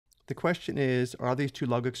The question is, are these two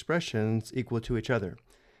log expressions equal to each other?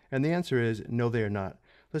 And the answer is, no, they are not.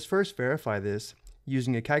 Let's first verify this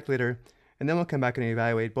using a calculator, and then we'll come back and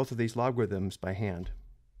evaluate both of these logarithms by hand.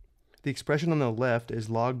 The expression on the left is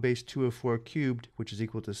log base 2 of 4 cubed, which is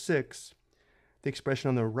equal to 6. The expression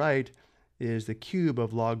on the right is the cube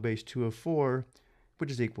of log base 2 of 4,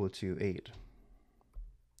 which is equal to 8.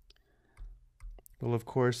 Well, of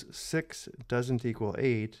course, 6 doesn't equal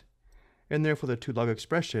 8, and therefore the two log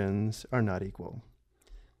expressions are not equal.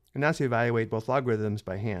 And now let's evaluate both logarithms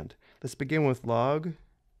by hand. Let's begin with log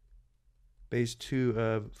base 2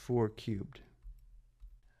 of 4 cubed.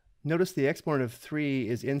 Notice the exponent of 3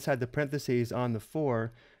 is inside the parentheses on the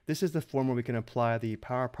 4. This is the form where we can apply the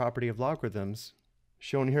power property of logarithms.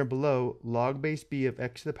 Shown here below, log base b of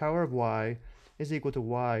x to the power of y is equal to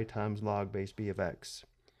y times log base b of x,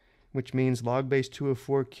 which means log base 2 of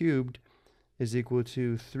 4 cubed is equal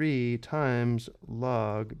to 3 times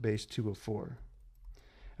log base 2 of 4.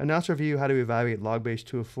 And now let's review how to evaluate log base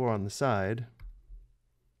 2 of 4 on the side.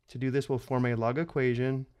 To do this, we'll form a log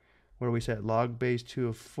equation where we set log base 2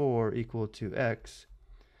 of 4 equal to x.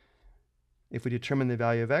 If we determine the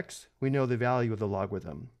value of x, we know the value of the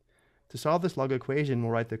logarithm. To solve this log equation,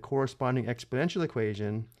 we'll write the corresponding exponential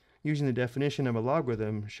equation using the definition of a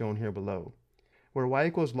logarithm shown here below, where y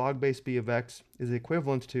equals log base b of x is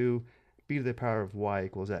equivalent to b to the power of y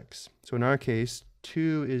equals x. So in our case,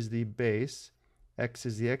 2 is the base, x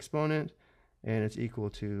is the exponent, and it's equal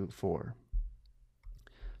to 4.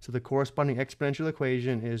 So the corresponding exponential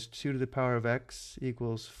equation is 2 to the power of x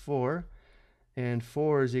equals 4, and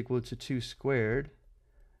 4 is equal to 2 squared.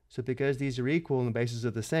 So because these are equal and the bases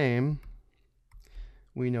are the same,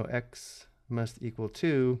 we know x must equal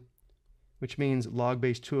 2, which means log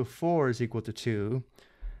base 2 of 4 is equal to 2.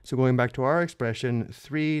 So going back to our expression,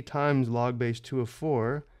 3 times log base 2 of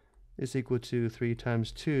 4 is equal to 3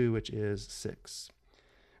 times 2, which is 6.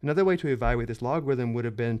 Another way to evaluate this logarithm would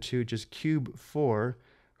have been to just cube 4.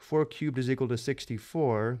 4 cubed is equal to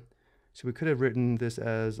 64. So we could have written this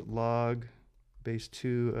as log base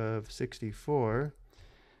 2 of 64.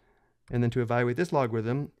 And then to evaluate this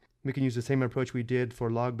logarithm, we can use the same approach we did for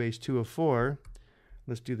log base 2 of 4.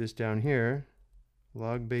 Let's do this down here.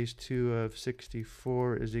 Log base 2 of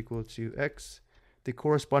 64 is equal to x. The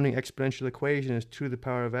corresponding exponential equation is 2 to the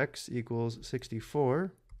power of x equals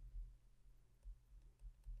 64.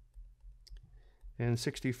 And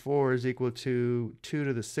 64 is equal to 2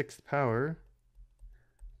 to the 6th power.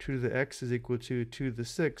 2 to the x is equal to 2 to the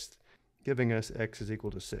 6th, giving us x is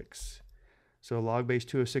equal to 6. So log base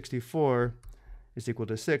 2 of 64 is equal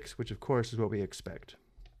to 6, which of course is what we expect.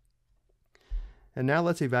 And now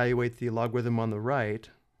let's evaluate the logarithm on the right,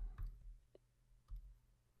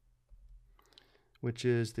 which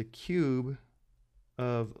is the cube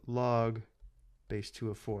of log base 2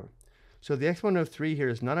 of 4. So the exponent of 3 here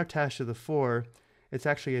is not attached to the 4, it's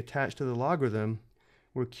actually attached to the logarithm.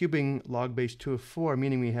 We're cubing log base 2 of 4,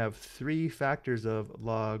 meaning we have 3 factors of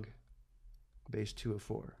log base 2 of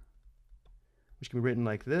 4, which can be written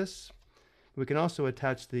like this. We can also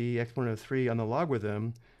attach the exponent of 3 on the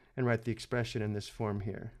logarithm and write the expression in this form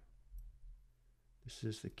here. This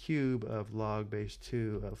is the cube of log base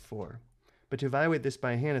 2 of 4. But to evaluate this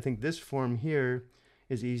by hand, I think this form here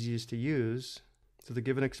is easiest to use. So the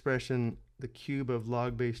given expression, the cube of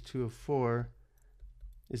log base 2 of 4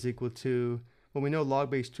 is equal to, well, we know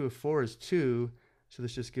log base 2 of 4 is 2, so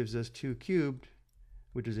this just gives us 2 cubed,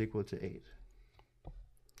 which is equal to 8.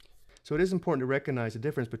 So it is important to recognize the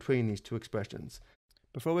difference between these two expressions.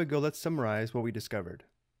 Before we go, let's summarize what we discovered.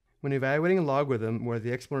 When evaluating a logarithm where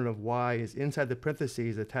the exponent of y is inside the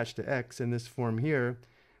parentheses attached to x in this form here,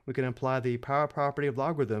 we can apply the power property of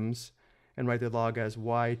logarithms and write the log as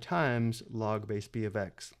y times log base b of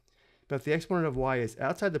x. But if the exponent of y is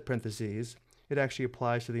outside the parentheses, it actually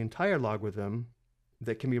applies to the entire logarithm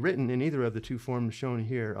that can be written in either of the two forms shown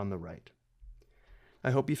here on the right.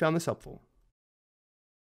 I hope you found this helpful.